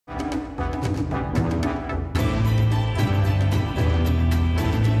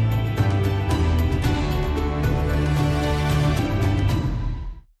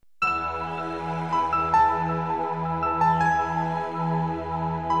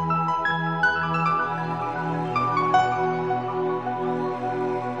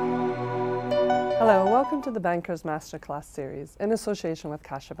Hello, welcome to the Banker's Masterclass series in association with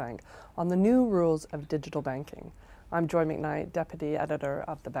CaixaBank on the new rules of digital banking. I'm Joy Macknight, Deputy Editor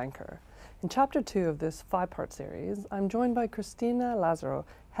of The Banker. In Chapter 2 of this 5-part series, I'm joined by Cristina Lázaro,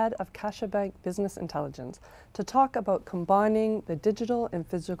 Head of CaixaBank Business Intelligence, to talk about combining the digital and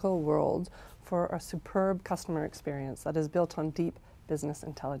physical worlds for a superb customer experience that is built on deep business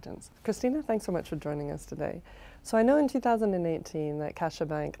intelligence. Cristina, thanks so much for joining us today. So I know in 2018 that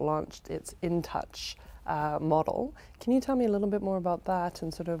CaixaBank launched its InTouch model. Can you tell me a little bit more about that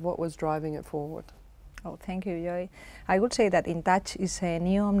and sort of what was driving it forward? Oh, thank you, Joy. I would say that InTouch is a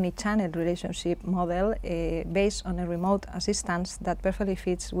new omni-channel relationship model based on a remote assistance that perfectly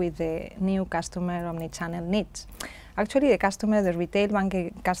fits with the new customer omni-channel needs. Actually, the retail banking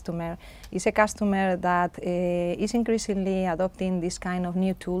customer, is a customer that is increasingly adopting this kind of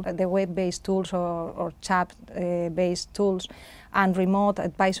new tool, the web-based tools or chat-based tools and remote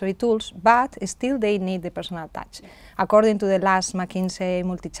advisory tools, but still they need the personal touch. According to the last McKinsey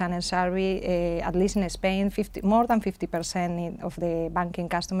multi-channel survey, at least in Spain, more than 50% of the banking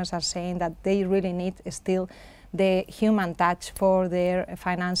customers are saying that they really need still the human touch for their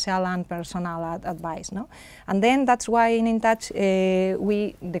financial and personal advice. No? And then that's why in InTouch,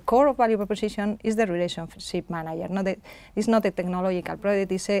 the core of value proposition is the relationship manager. It's not a technological product,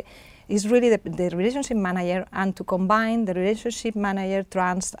 it's really the relationship manager, and to combine the relationship manager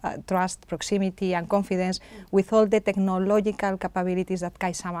trust, proximity and confidence with all the technological capabilities that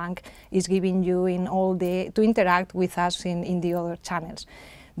CaixaBank is giving you to interact with us in the other channels.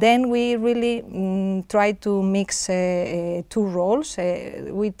 Then we really try to mix two roles.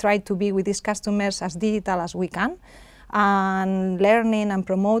 We try to be with these customers as digital as we can, and learning and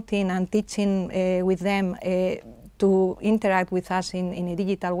promoting and teaching with them to interact with us in a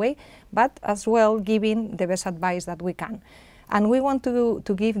digital way, but as well giving the best advice that we can. And we want to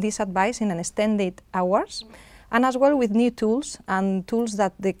give this advice in an extended hours, and as well with new tools, and tools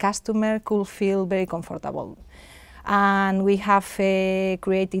that the customer could feel very comfortable. And we have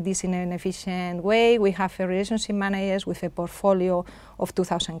created this in an efficient way. We have relationship managers with a portfolio of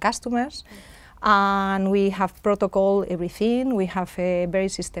 2,000 customers. And we have protocol everything. We have a very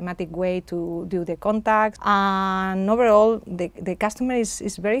systematic way to do the contacts. And overall, the customer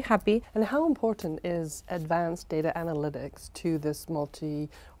is very happy. And how important is advanced data analytics to this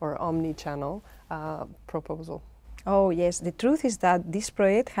multi or omni-channel proposal? Oh yes, the truth is that this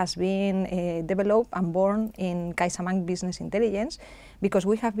project has been developed and born in CaixaBank Business Intelligence, because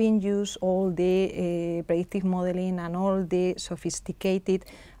we have been used all the predictive modeling and all the sophisticated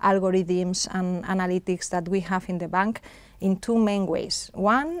algorithms and analytics that we have in the bank in two main ways.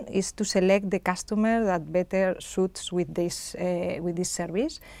 One is to select the customer that better suits with this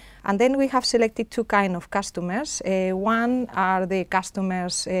service. And then we have selected two kinds of customers. One are the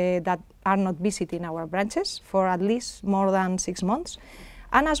customers that are not visiting our branches for at least more than 6 months.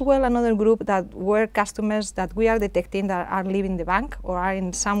 And as well another group that were customers that we are detecting that are leaving the bank or are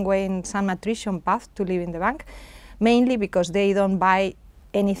in some way in some attrition path to leaving the bank, mainly because they don't buy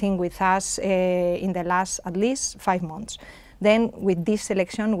anything with us in the last at least 5 months. Then with this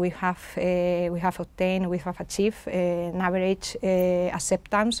selection we have achieved an average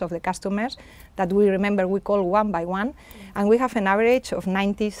acceptance of the customers that we call one by one, and we have an average of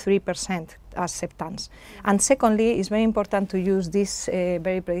 93% acceptance. And secondly, it's very important to use this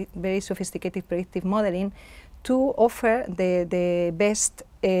very sophisticated predictive modeling to offer the best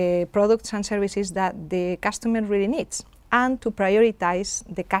products and services that the customer really needs, and to prioritize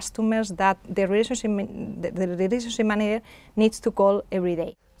the customers that the relationship manager needs to call every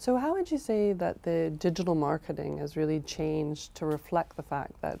day. So how would you say that the digital marketing has really changed to reflect the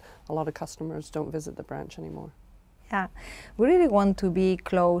fact that a lot of customers don't visit the branch anymore? Yeah, we really want to be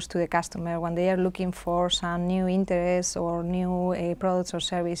close to the customer when they are looking for some new interests or new products or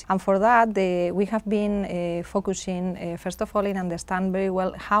service. And for that, we have been focusing, first of all, in understand very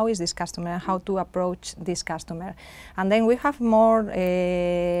well how is this customer, how to approach this customer. And then we have more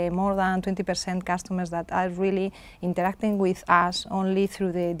than 20% customers that are really interacting with us only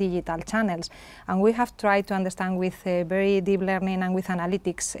through the digital channels. And we have tried to understand with very deep learning and with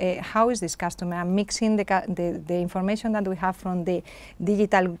analytics how is this customer, mixing the information that we have from the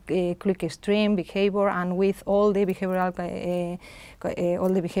digital click-stream behavior and with all the behaviorals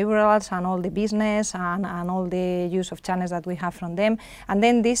and all the business and all the use of channels that we have from them. And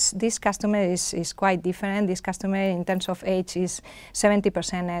then this customer is quite different. This customer in terms of age is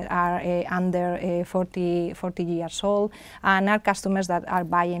 70% are under 40 years old, and our customers that are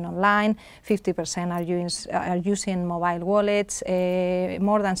buying online, 50% are using mobile wallets,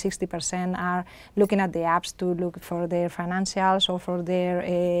 more than 60% are looking at the apps to look for their financials or for their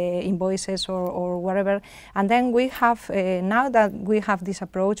invoices or whatever. And then we have, now that we have this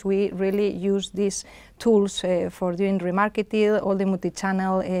approach, we really use these tools for doing remarketing, all the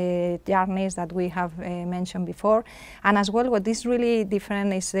multi-channel journeys that we have mentioned before. And as well, what is really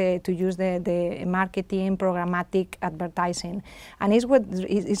different is to use the marketing, programmatic advertising. And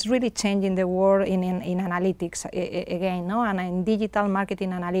it's really changing the world in analytics again, no? And in digital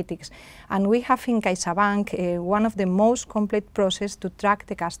marketing analytics. And we have in CaixaBank one of the most complete process to track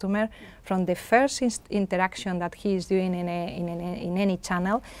the customer from the first interaction that he is doing in any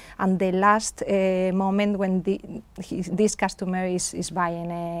channel and the last moment when this customer is buying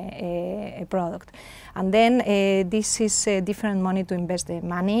a product. And then this is a different money to invest the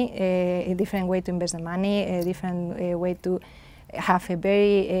money, a different way to invest the money, a different way to have a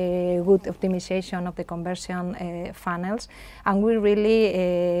very good optimization of the conversion funnels, and we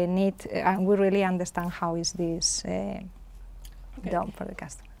really we really understand how is this done for the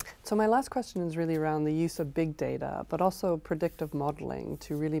customer. So my last question is really around the use of big data, but also predictive modeling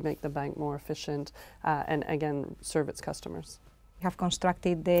to really make the bank more efficient and again serve its customers. We have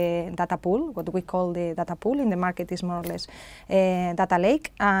constructed the data pool. What we call the data pool in the market is more or less a data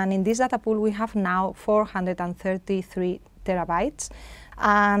lake, and in this data pool we have now 433 terabytes.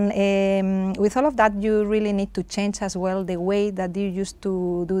 And with all of that, you really need to change as well the way that you used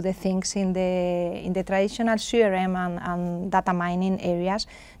to do the things in the traditional CRM and data mining areas.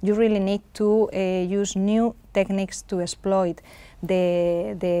 You really need to use new techniques to exploit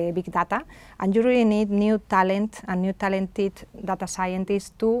the big data, and you really need new talent and new talented data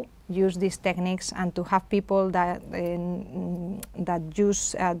scientists to use these techniques and to have people that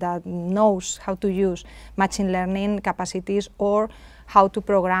that knows how to use machine learning capacities or how to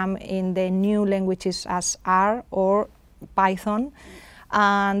program in the new languages as R or Python.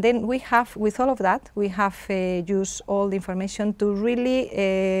 And then we have, with all of that, we have used all the information to really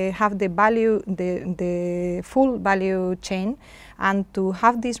have the value, the full value chain, and to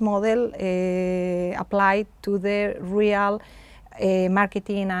have this model applied to the real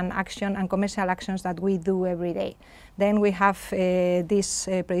marketing and action and commercial actions that we do every day. Then we have this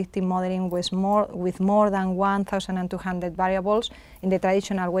predictive modeling with more than 1,200 variables. In the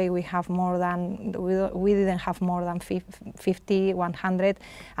traditional way, we have more than we didn't have more than 50, 100,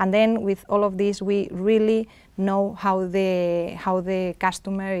 and then with all of this, we really know how the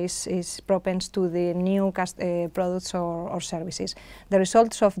customer is propens to the new products or services. The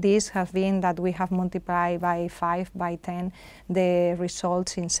results of this have been that we have multiplied by 5, by 10 the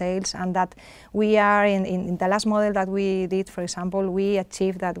results in sales, and that we are in the last model that we did, for example, we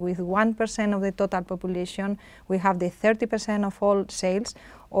achieved that with 1% of the total population, we have the 30% of all sales,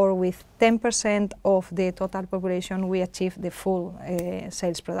 or with 10% of the total population, we achieve the full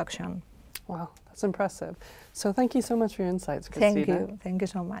sales production. Wow, that's impressive. So thank you so much for your insights, Cristina. Thank you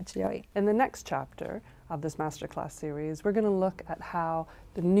so much, Joy. In the next chapter of this masterclass series, we're going to look at how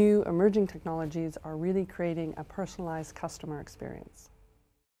the new emerging technologies are really creating a personalized customer experience.